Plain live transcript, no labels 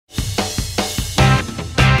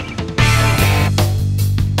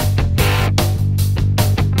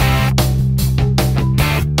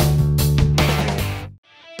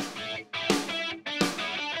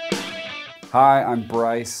Hi, I'm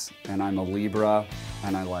Bryce, and I'm a Libra,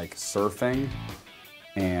 and I like surfing,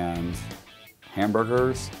 and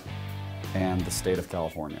hamburgers, and the state of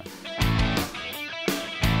California.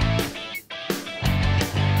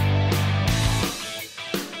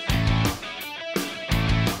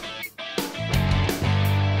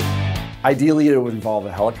 Ideally, it would involve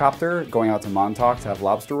a helicopter going out to Montauk to have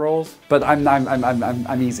lobster rolls, but I'm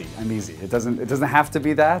easy. I'm easy. It doesn't have to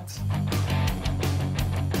be that.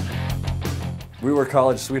 We were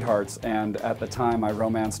college sweethearts, and at the time I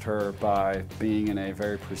romanced her by being in a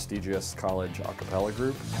very prestigious college a cappella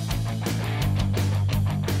group.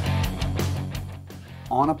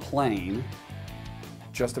 On a plane,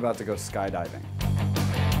 just about to go skydiving.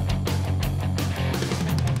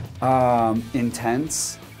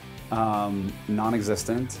 Intense,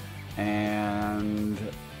 non-existent, and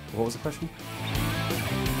what was the question?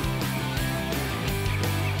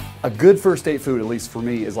 A good first date food, at least for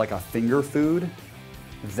me, is like a finger food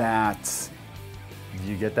that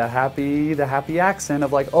you get the happy accent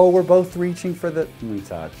of like, oh, we're both reaching for the, we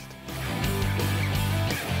touched.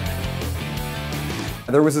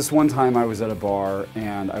 There was this one time I was at a bar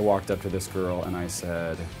and I walked up to this girl and I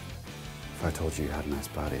said, if I told you you had a nice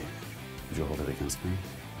body, would you hold it against me?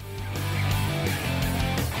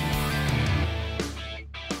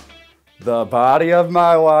 The body of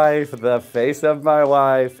my wife, the face of my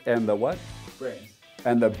wife, and the what? Brains.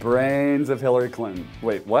 And the brains of Hillary Clinton.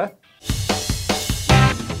 Wait, what?